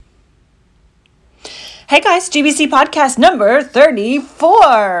Hey guys, GBC podcast number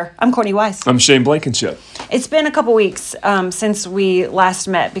 34. I'm Courtney Weiss. I'm Shane Blankenship. It's been a couple weeks since we last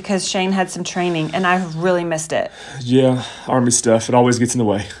met because Shane had some training and I really missed it. Yeah, Army stuff. It always gets in the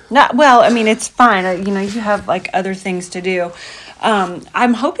way. It's fine. You have like other things to do.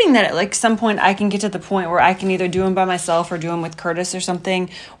 I'm hoping that at some point I can get to the point where I can either do them by myself or do them with Curtis or something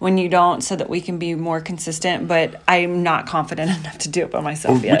when you don't, so that we can be more consistent. But I'm not confident enough to do it by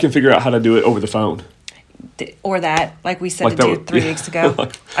myself yet. We can figure out how to do it over the phone. Or that, like we said to do 3 weeks ago.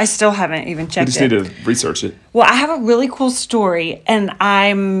 I still haven't even checked it. We just need to research it. Well, I have a really cool story, and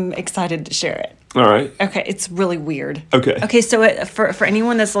I'm excited to share it. All right. Okay, it's really weird. Okay. So for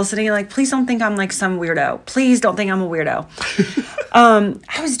anyone that's listening, please don't think I'm some weirdo. Please don't think I'm a weirdo.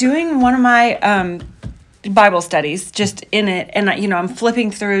 I was doing one of my Bible studies, just in it, and I'm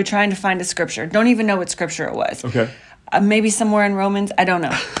flipping through trying to find a scripture. Don't even know what scripture it was. Okay. Maybe somewhere in Romans. I don't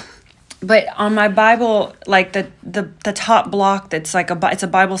know. But on my Bible, the top block that's it's a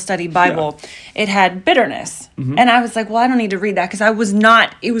Bible study Bible, It had bitterness. Mm-hmm. And I was like, well, I don't need to read that because it was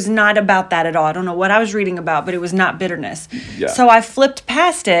not about that at all. I don't know what I was reading about, but it was not bitterness. Yeah. So I flipped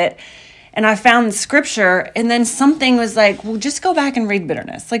past it and I found the scripture, and then something was like, well, just go back and read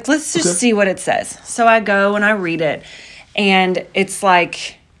bitterness. Let's just see what it says. So I go and I read it, and it's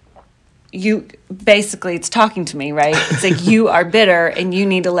like, it's talking to me, right? It's like, you are bitter and you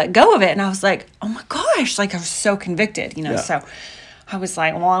need to let go of it. And I was like, oh my gosh, I was so convicted, So I was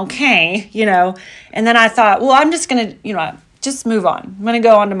like, well, okay, and then I thought, well, I'm just going to, just move on. I'm going to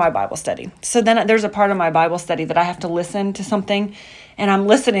go on to my Bible study. So then there's a part of my Bible study that I have to listen to something, and I'm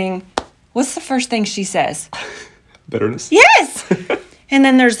listening. What's the first thing she says? Bitterness? Yes! And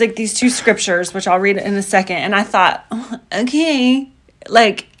then there's these two scriptures, which I'll read in a second. And I thought, okay,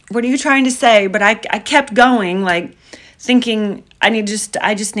 what are you trying to say? But I kept going, thinking I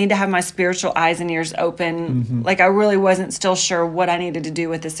just need to have my spiritual eyes and ears open. Mm-hmm. I really wasn't still sure what I needed to do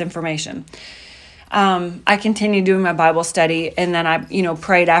with this information. I continued doing my Bible study, and then I,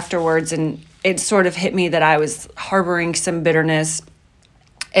 prayed afterwards, and it sort of hit me that I was harboring some bitterness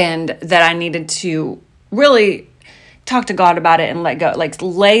and that I needed to really talk to God about it and let go,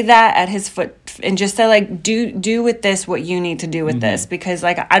 lay that at his foot and just say, do with this what you need to do with this, because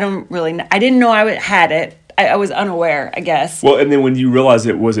I didn't know I had it. I was unaware, I guess. Well, and then when you realized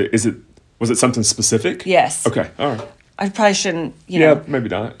it, was it something specific? Yes. Okay. All right. I probably shouldn't, Yeah, maybe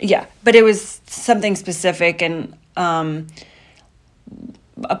not. Yeah, but it was something specific, and a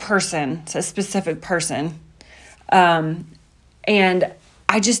specific person. And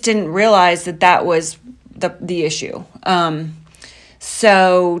I just didn't realize that was the issue.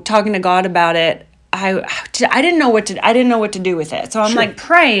 So talking to God about it, I didn't know what to do with it. So I'm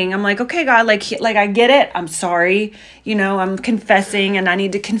praying. I'm like, okay, God, I get it. I'm sorry. I'm confessing, and I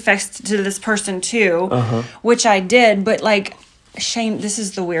need to confess to this person too, which I did. But Shane, this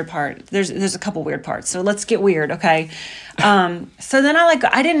is the weird part. There's a couple weird parts. So let's get weird, okay? So then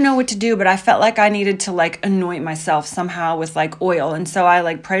I didn't know what to do, but I felt like I needed to anoint myself somehow with oil. And so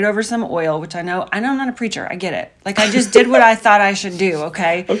I prayed over some oil, which I know I'm not a preacher. I get it. I just did what I thought I should do,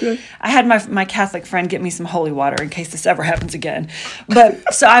 okay? Okay. I had my Catholic friend get me some holy water in case this ever happens again.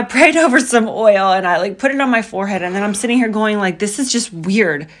 But so I prayed over some oil, and I put it on my forehead, and then I'm sitting here going this is just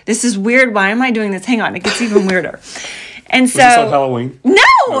weird. This is weird. Why am I doing this? Hang on. It gets even weirder. And so, was this on Halloween? No!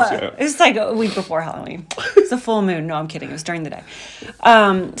 It was a week before Halloween. It's a full moon. No, I'm kidding. It was during the day.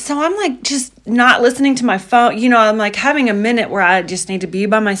 So I'm just not listening to my phone. I'm having a minute where I just need to be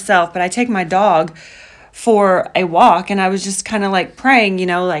by myself. But I take my dog for a walk, and I was just kind of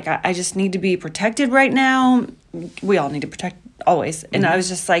praying, I just need to be protected right now. We all need to protect always. And I was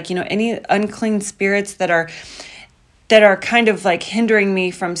just any unclean spirits that are kind of hindering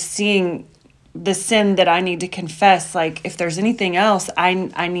me from seeing the sin that I need to confess, if there's anything else, I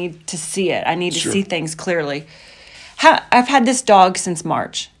need to see it. I need to see things clearly. I've had this dog since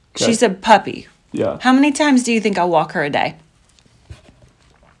March. Okay. She's a puppy. Yeah. How many times do you think I walk her a day?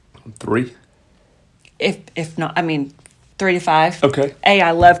 3. If not, 3 to 5. Okay. A,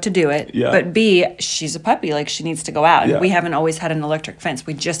 I love to do it. Yeah. But B, she's a puppy. She needs to go out. And yeah. We haven't always had an electric fence.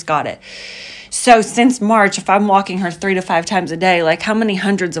 We just got it. So since March, if I'm walking her 3 to 5 times a day, how many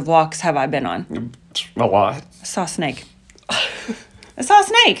hundreds of walks have I been on? A lot. I saw a snake. I saw a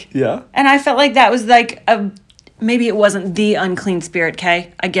snake. Yeah. And I felt like that was maybe it wasn't the unclean spirit,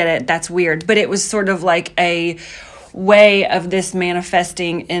 Kay. I get it. That's weird. But it was sort of a way of this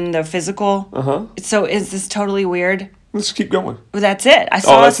manifesting in the physical. Uh-huh. So is this totally weird? Let's keep going. Well, that's it. I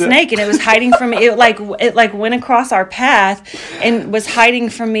saw a snake, and it was hiding from me. It went across our path and was hiding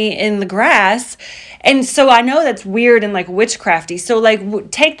from me in the grass. And so I know that's weird and like witchcrafty. So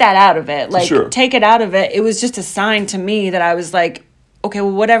like take that out of it. Like Sure. take it out of it. It was just a sign to me that I was like, okay,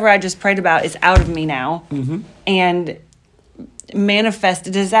 well, whatever I just prayed about is out of me now. And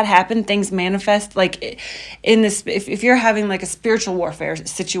manifest. Does that happen? Things manifest like in this, if you're having like a spiritual warfare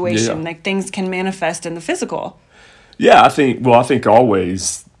situation, Yeah. like things can manifest in the physical. Yeah, I think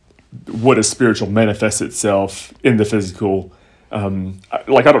always what is spiritual manifests itself in the physical.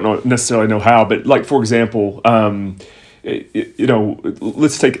 Like, I don't necessarily know how, but like, for example,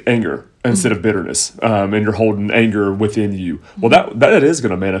 let's take anger instead of bitterness, and you're holding anger within you. Well, that is going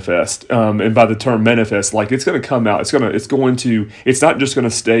to manifest. And by the term manifest, like it's going to come out. It's not just going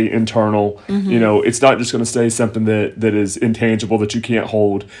to stay internal. It's not just going to stay something that is intangible that you can't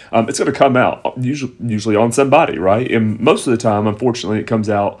hold. It's going to come out usually on somebody, right? And most of the time, unfortunately, it comes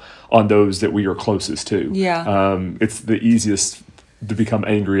out on those that we are closest to. Yeah. It's the easiest to become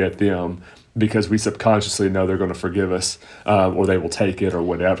angry at them, because we subconsciously know they're going to forgive us, or they will take it or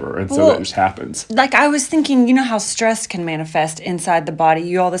whatever. And so that just happens. Like I was thinking, you know how stress can manifest inside the body?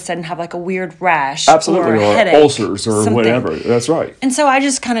 You all of a sudden have like a weird rash. Absolutely. Or Or headache, ulcers or something. whatever. That's right. And so I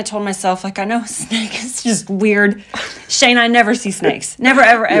just kind of told myself, like, I know a snake is just weird. Shane, I never see snakes. Never,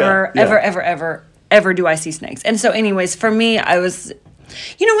 ever, ever, Yeah. ever do I see snakes. And so anyways, for me, I was...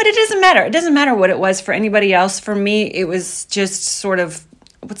 You know what? It doesn't matter. It doesn't matter what it was for anybody else. For me, it was just sort of...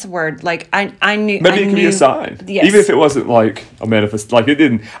 What's the word? Like, I knew... Maybe it could be a sign. Yes. Even if it wasn't like a manifest. Like, it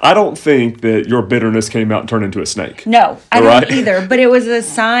didn't... I don't think that your bitterness came out and turned into a snake. No, I Right? don't either. But it was a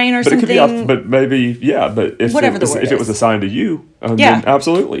sign or But something. it could be... But maybe... Yeah, but if Whatever the word if it was is. a sign to you, Yeah. then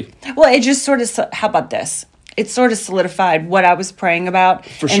absolutely. Well, it just sort of... How about this? It sort of solidified what I was praying about.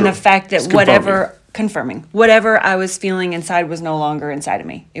 For and sure. the fact that It's confirming whatever I was feeling inside was no longer inside of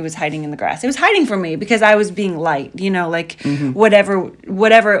me. It was hiding in the grass. It was hiding from me because I was being light, like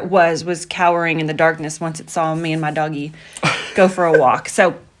whatever it was cowering in the darkness once it saw me and my doggy go for a walk.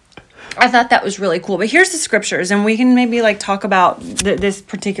 So I thought that was really cool. But here's the scriptures, and we can maybe like talk about this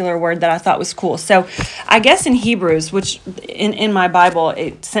particular word that I thought was cool. So I guess in Hebrews, which in my Bible,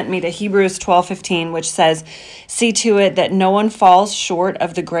 it sent me to Hebrews 12:15, which says, "See to it that no one falls short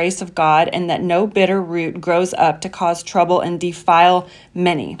of the grace of God, and that no bitter root grows up to cause trouble and defile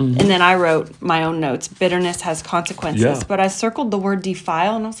many." And then I wrote my own notes. Bitterness has consequences. Yeah. But I circled the word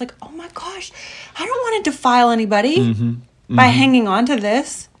defile, and I was like, oh my gosh, I don't want to defile anybody by hanging on to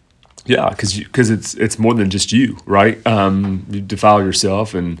this. Yeah, because it's more than just you, right? You defile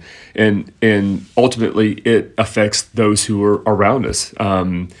yourself, and ultimately it affects those who are around us.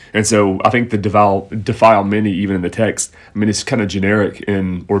 And so I think the defile many, even in the text, I mean, it's kind of generic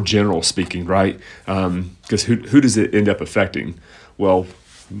or general speaking, right? Because who does it end up affecting? Well,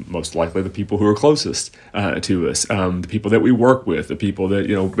 most likely the people who are closest to us, the people that we work with, the people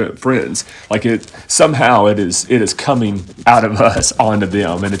that friends. Like it is coming out of us onto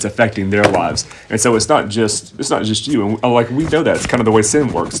them, and it's affecting their lives. And so it's not just you. And like we know that it's kind of the way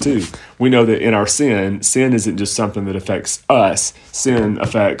sin works too. We know that in our sin isn't just something that affects us. Sin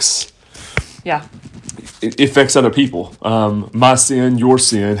affects. Yeah. It affects other people. My sin, your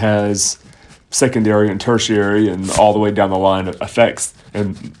sin has secondary and tertiary and all the way down the line of effects,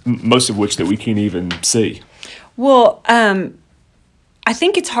 and most of which that we can't even see. Well, I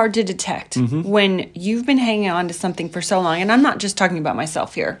think it's hard to detect when you've been hanging on to something for so long. And I'm not just talking about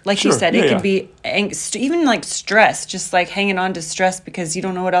myself here. Like you Sure. said, Yeah, it yeah. could be even like stress, just like hanging on to stress because you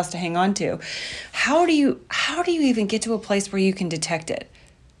don't know what else to hang on to. How do you even get to a place where you can detect it?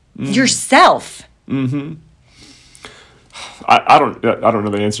 Yourself. I don't know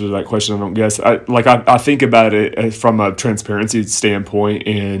the answer to that question. I don't guess. I think about it from a transparency standpoint,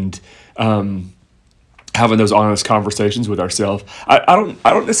 and having those honest conversations with ourselves. I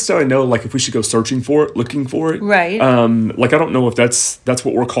don't necessarily know like if we should go searching for it, looking for it. Right. Like I don't know if that's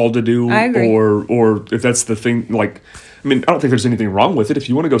what we're called to do, I agree. or if that's the thing. Like, I mean, I don't think there's anything wrong with it. If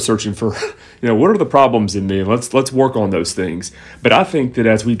you want to go searching for, what are the problems in me, and let's work on those things. But I think that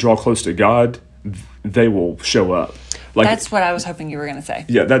as we draw close to God, they will show up. Like, That's what I was hoping you were going to say.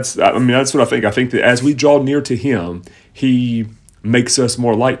 yeah, that's what I think. I think that as we draw near to Him, He makes us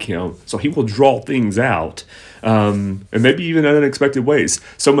more like Him. So He will draw things out, and maybe even in unexpected ways.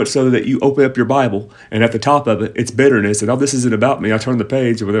 So much so that you open up your Bible, and at the top of it, it's bitterness, and this isn't about me. I turn the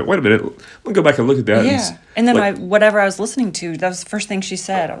page, and wait a minute, let me go back and look at that. Yeah. And then like, whatever I was listening to, that was the first thing she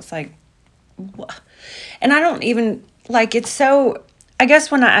said. I was like, what? And I don't even, like, it's so, I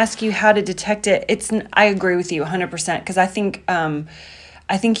guess when I ask you how to detect it, I agree with you 100%, because I think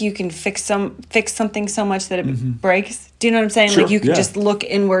I think you can fix something so much that it breaks. Do you know what I'm saying? Sure, Like you can yeah. just look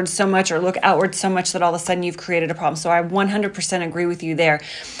inward so much or look outward so much that all of a sudden you've created a problem. So I 100% agree with you there.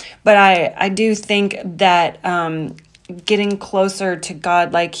 But I do think that getting closer to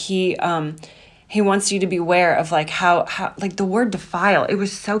God, like he wants you to be aware of like how like the word defile. It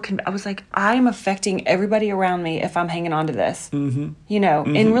was so I was like, I'm affecting everybody around me if I'm hanging on to this. You know,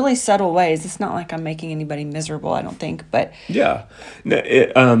 in really subtle ways. It's not like I'm making anybody miserable, I don't think, but Yeah.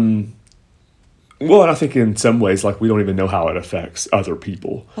 Well, and I think in some ways, like, we don't even know how it affects other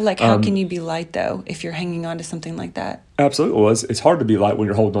people. well, like how can you be light though if you're hanging on to something like that? Absolutely. Well, it's hard to be light when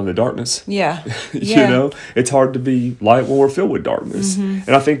you're holding on to darkness. Yeah. You know, it's hard to be light when we're filled with darkness. And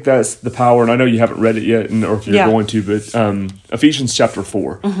I think that's the power. And I know you haven't read it yet, or if you're going to, but Ephesians chapter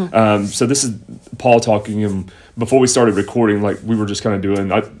 4. So this is Paul talking, and before we started recording, like, we were just kind of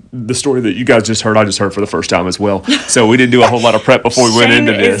doing the story that you guys just heard. I just heard for the first time as well. So we didn't do a whole lot of prep before we went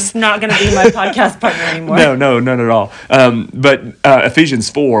into this. Is not going to be my podcast partner anymore. No, none at all. But Ephesians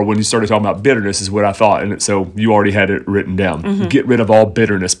 4, when you started talking about bitterness, is what I thought. And so you already had it written down. Get rid of all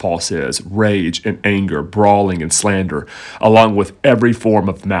bitterness, Paul says, rage and anger, brawling and slander, along with every form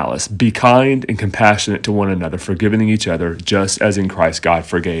of malice. Be kind and compassionate to one another, forgiving each other, just as in Christ God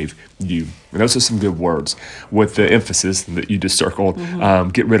forgave you. And those are some good words with the emphasis that you just circled.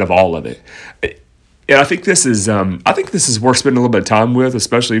 Get rid of all of it. And I think this is worth spending a little bit of time with,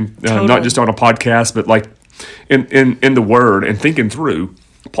 especially not just on a podcast, but like in the Word and thinking through.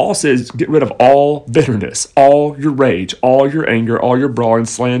 Paul says, get rid of all bitterness, all your rage, all your anger, all your brawling,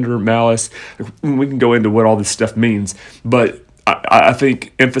 slander, malice. We can go into what all this stuff means, but I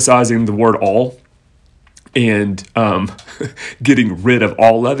think emphasizing the word all and getting rid of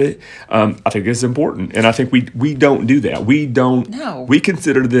all of it, I think is important. And I think we don't do that. We don't. No. We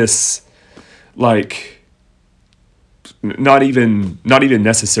consider this like not even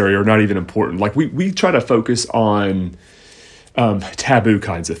necessary or not even important. Like we try to focus on taboo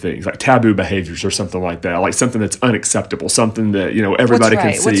kinds of things, like taboo behaviors or something like that, like something that's unacceptable, something that, you know, everybody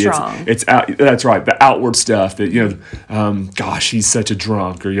can see. What's wrong? It's out. That's right. The outward stuff that, you know, gosh, he's such a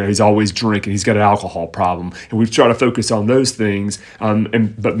drunk, or, you know, he's always drinking, he's got an alcohol problem, and we try to focus on those things.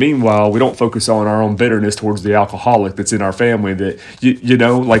 But meanwhile, we don't focus on our own bitterness towards the alcoholic that's in our family. That you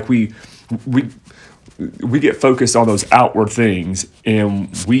know, like we get focused on those outward things, and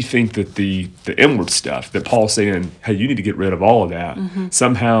we think that the inward stuff that Paul's saying, hey, you need to get rid of all of that.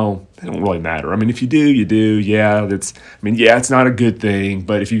 Somehow it don't really matter. I mean, if you do, you do. Yeah, it's not a good thing,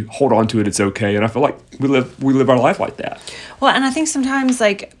 but if you hold on to it, it's okay. And I feel like we live our life like that. Well, and I think sometimes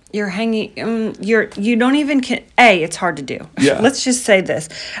like you're hanging, you don't even it's hard to do. Yeah. Let's just say this: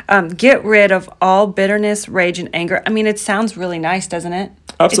 get rid of all bitterness, rage, and anger. I mean, it sounds really nice, doesn't it?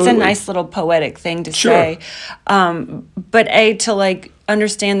 Absolutely. It's a nice little poetic thing to Sure. say. But to like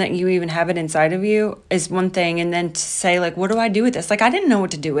understand that you even have it inside of you is one thing, and then to say like, what do I do with this? Like, I didn't know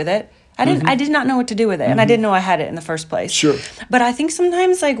what to do with it. I did not know what to do with it, and I didn't know I had it in the first place. Sure. But I think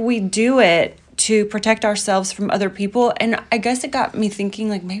sometimes like we do it to protect ourselves from other people, and I guess it got me thinking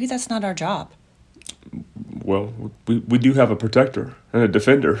like maybe that's not our job. Well, we do have a protector and a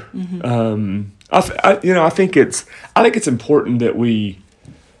defender. I think it's important that we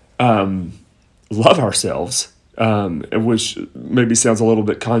love ourselves, which maybe sounds a little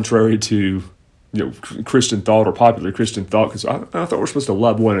bit contrary to, you know, Christian thought or popular Christian thought, because I thought we're supposed to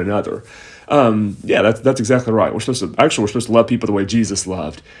love one another. That's exactly right. We're supposed to love people the way Jesus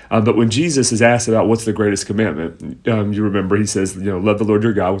loved. But when Jesus is asked about what's the greatest commandment, you remember he says, you know, love the Lord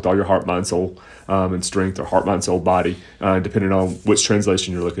your God with all your heart, mind, soul, and strength, or heart, mind, soul, body, depending on which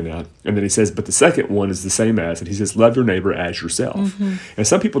translation you're looking at. And then he says, but the second one is the same as, and he says, love your neighbor as yourself. And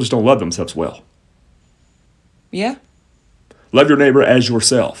some people just don't love themselves well. Yeah. Love your neighbor as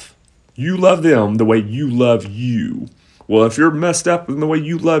yourself. You love them the way you love you. Well, if you're messed up in the way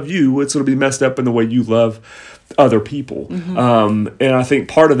you love you, it's going to be messed up in the way you love other people. And I think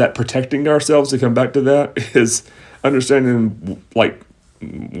part of that protecting ourselves, to come back to that, is understanding like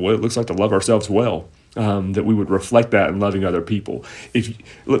what it looks like to love ourselves well. That we would reflect that in loving other people.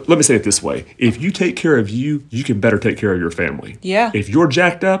 Let me say it this way: if you take care of you, you can better take care of your family. Yeah. If you're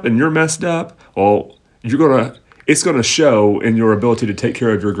jacked up and you're messed up, well, it's gonna show in your ability to take care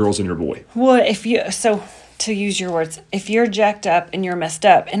of your girls and your boy. Well, to use your words, if you're jacked up and you're messed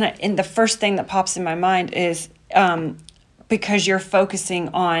up, and the first thing that pops in my mind is because you're focusing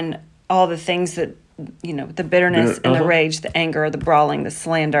on all the things that, you know, the bitterness and the rage, the anger, the brawling, the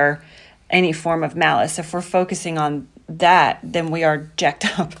slander, any form of malice. If we're focusing on that, then we are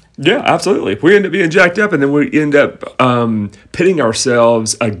jacked up. Yeah, absolutely. We end up being jacked up, and then we end up pitting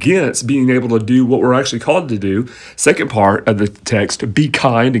ourselves against being able to do what we're actually called to do. Second part of the text, be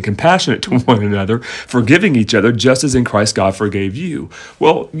kind and compassionate to one another, forgiving each other, just as in Christ God forgave you.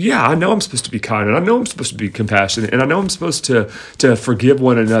 Well, yeah, I know I'm supposed to be kind, and I know I'm supposed to be compassionate, and I know I'm supposed to forgive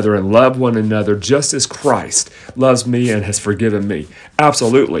one another and love one another just as Christ loves me and has forgiven me.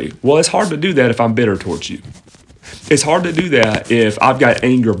 Absolutely. Well, it's hard to do that if I'm bitter towards you. It's hard to do that if I've got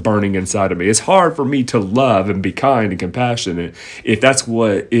anger burning inside of me. It's hard for me to love and be kind and compassionate if that's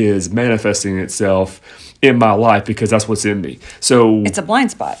what is manifesting itself in my life, because that's what's in me. So it's a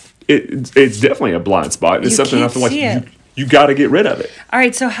blind spot. It's definitely a blind spot. It's something I feel like you got to get rid of it. All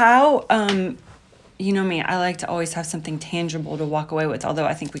right. So how, you know me, I like to always have something tangible to walk away with, although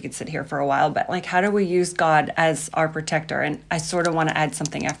I think we could sit here for a while. But like, how do we use God as our protector? And I sort of want to add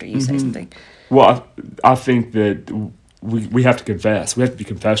something after you say something. Well, I think that we have to confess. We have to be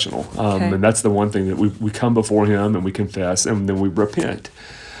confessional. And that's the one thing that we come before Him and we confess, and then we repent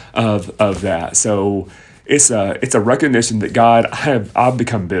of that. So it's a recognition that God, I've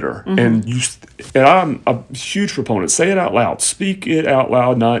become bitter, and I'm a huge proponent. Say it out loud. Speak it out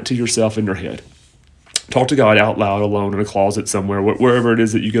loud, not to yourself in your head. Talk to God out loud, alone in a closet somewhere, wherever it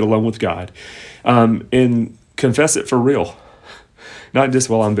is that you get alone with God, and confess it for real. Not just,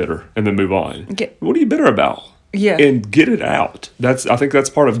 well, I'm bitter, and then move on. What are you bitter about? Yeah. And get it out. I think that's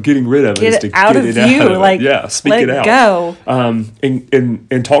part of getting rid of it. Get it out of you. Like, yeah, speak it out. Go.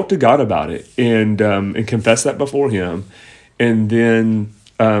 And talk to God about it, and confess that before Him, and then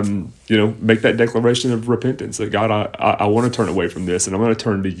make that declaration of repentance that God, I want to turn away from this, and I'm going to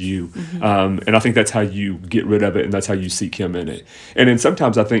turn to You. And I think that's how you get rid of it, and that's how you seek Him in it. And then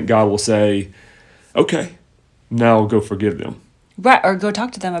sometimes I think God will say, "Okay, now go forgive them." Right, or go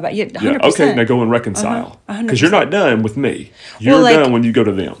talk to them about 100%. Yeah, okay, now go and reconcile. Because you're not done with me. You're done when you go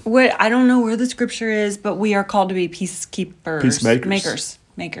to them. I don't know where the scripture is, but we are called to be peacekeepers. Peacemakers.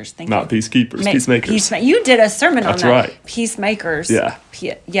 Makers, thank Not you. Peacekeepers, peacemakers. You did a sermon on that. That's right. Peacemakers. Yeah.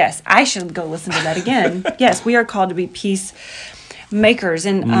 Yes, I should go listen to that again. Yes, we are called to be peacemakers.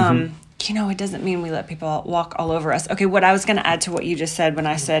 And, it doesn't mean we let people walk all over us. Okay, what I was going to add to what you just said when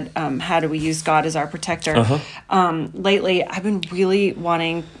I said, how do we use God as our protector? Lately, I've been really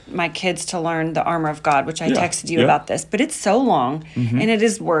wanting my kids to learn the armor of God, which I texted you about this. But it's so long, and it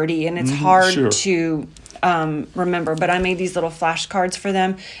is wordy, and it's hard to remember. But I made these little flashcards for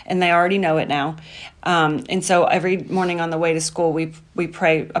them, and they already know it now. And so every morning on the way to school, we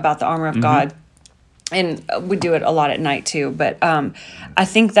pray about the armor of God. And we do it a lot at night too. But I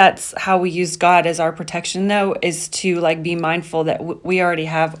think that's how we use God as our protection, though, is to be mindful that we already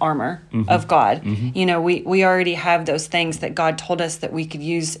have armor of God. We already have those things that God told us that we could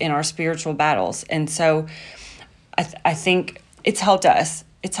use in our spiritual battles. And so I think it's helped us.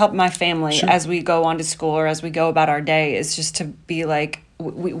 It's helped my family as we go on to school or as we go about our day, is just to be like,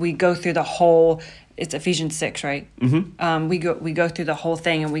 we go through the whole, it's Ephesians 6, right? We go through the whole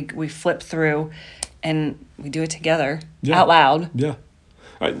thing, and we flip through, and we do it together out loud. Yeah.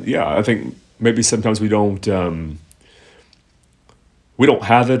 I think maybe sometimes we don't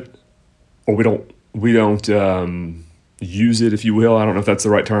have it, or we don't use it, if you will. I don't know if that's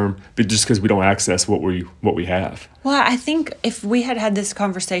the right term, but just because we don't access what we have. Well, I think if we had this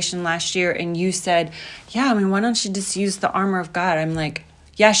conversation last year and you said, why don't you just use the armor of God? I'm like,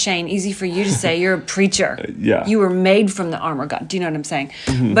 yeah, Shane, easy for you to say. You're a preacher. You were made from the armor of God. Do you know what I'm saying?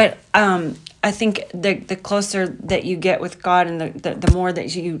 But I think the closer that you get with God, and the more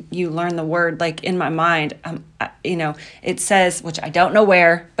that you learn the word, like in my mind, it says, which I don't know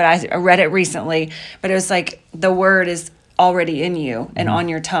where, but I read it recently, but it was like the word is already in you and on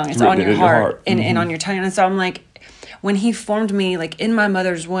your tongue. It's on your heart, and on your tongue. And so I'm like, when He formed me, like in my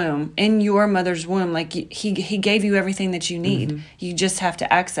mother's womb, in your mother's womb, like he gave you everything that you need. You just have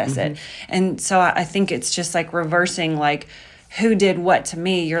to access it. And so I think it's just like reversing, like, who did what to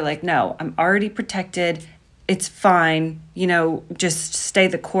me. You're like, no, I'm already protected. It's fine. Just stay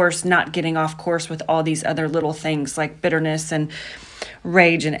the course, not getting off course with all these other little things like bitterness and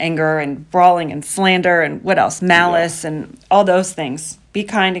rage and anger and brawling and slander and what else? Malice and all those things. Be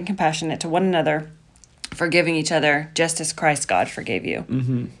kind and compassionate to one another, forgiving each other, just as Christ God forgave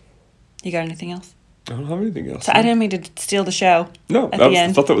you. You got anything else? I don't have anything else. So I didn't mean to steal the show. No,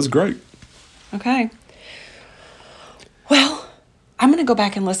 I thought that was great. Okay. Well, I'm going to go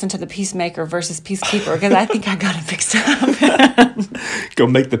back and listen to the Peacemaker versus Peacekeeper, because I think I got it mixed up. Go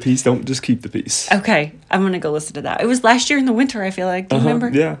make the peace. Don't just keep the peace. Okay. I'm going to go listen to that. It was last year in the winter, I feel like. Do you remember?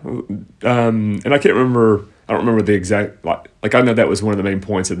 Yeah. And I can't remember. I don't remember the exact, like I know that was one of the main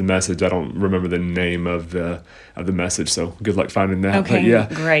points of the message. I don't remember the name of the message, so good luck finding that. Okay, but yeah,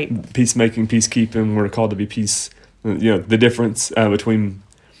 great. Peacemaking, peacekeeping, we're called to be peace. The difference between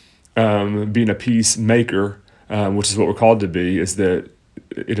being a peacemaker, which is what we're called to be, is that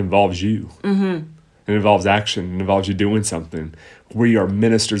it involves you. Mm-hmm. It involves action. It involves you doing something. We are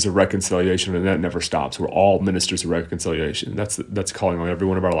ministers of reconciliation, and that never stops. We're all ministers of reconciliation. That's calling on every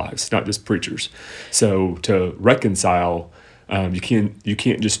one of our lives, not just preachers. So to reconcile, you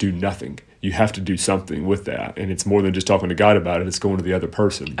can't just do nothing. You have to do something with that, and it's more than just talking to God about it. It's going to the other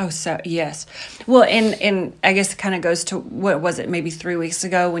person. Oh, so yes. Well, and I guess it kind of goes to, what was it, maybe 3 weeks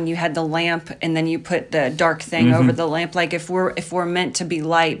ago when you had the lamp and then you put the dark thing over the lamp. Like if we're meant to be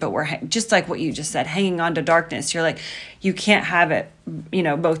light, but we're just like what you just said, hanging on to darkness. You're like, you can't have it,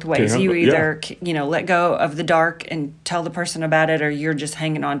 both ways. You either let go of the dark and tell the person about it, or you're just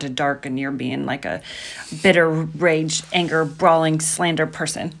hanging on to dark and you're being like a bitter, rage, anger, brawling, slander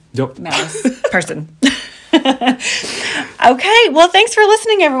person. Yep. Malice person. Okay. Well, thanks for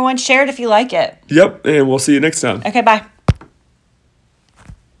listening, everyone. Share it if you like it. Yep. And we'll see you next time. Okay. Bye.